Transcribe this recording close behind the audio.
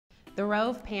The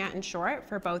Rove pant and short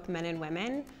for both men and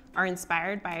women are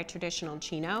inspired by a traditional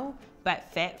chino,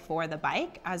 but fit for the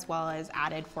bike, as well as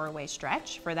added four-way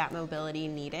stretch for that mobility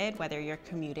needed, whether you're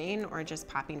commuting or just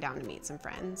popping down to meet some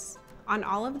friends. On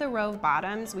all of the Rove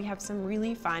bottoms, we have some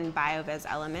really fun BioViz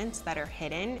elements that are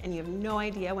hidden, and you have no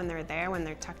idea when they're there, when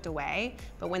they're tucked away,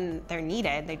 but when they're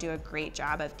needed, they do a great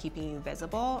job of keeping you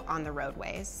visible on the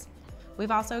roadways. We've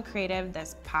also created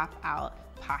this pop-out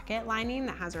pocket lining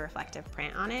that has a reflective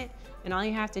print on it, and all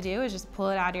you have to do is just pull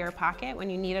it out of your pocket when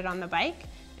you need it on the bike,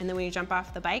 and then when you jump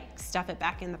off the bike, stuff it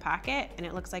back in the pocket, and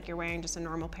it looks like you're wearing just a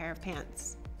normal pair of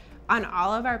pants. On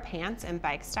all of our pants in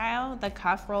BikeStyle, the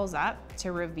cuff rolls up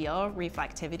to reveal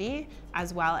reflectivity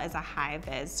as well as a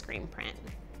high-vis screen print.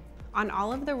 On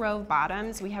all of the Rove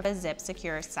bottoms, we have a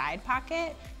zip-secure side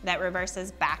pocket that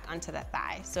reverses back onto the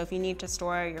thigh. So if you need to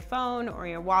store your phone or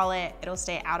your wallet, it'll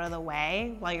stay out of the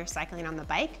way while you're cycling on the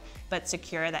bike, but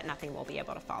secure that nothing will be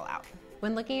able to fall out.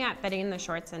 When looking at fitting the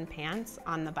shorts and pants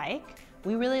on the bike,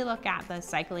 we really look at the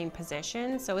cycling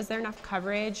position. So is there enough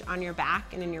coverage on your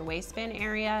back and in your waistband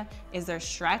area? Is there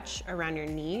stretch around your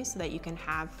knees so that you can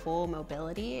have full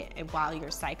mobility while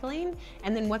you're cycling?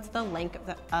 And then what's the length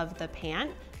of the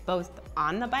pant, both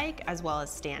on the bike as well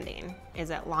as standing? Is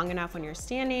it long enough when you're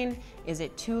standing? Is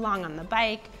it too long on the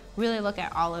bike? Really look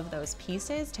at all of those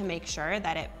pieces to make sure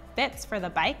that it fits for the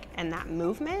bike and that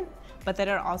movement, but that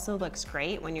it also looks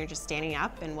great when you're just standing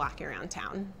up and walking around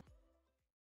town.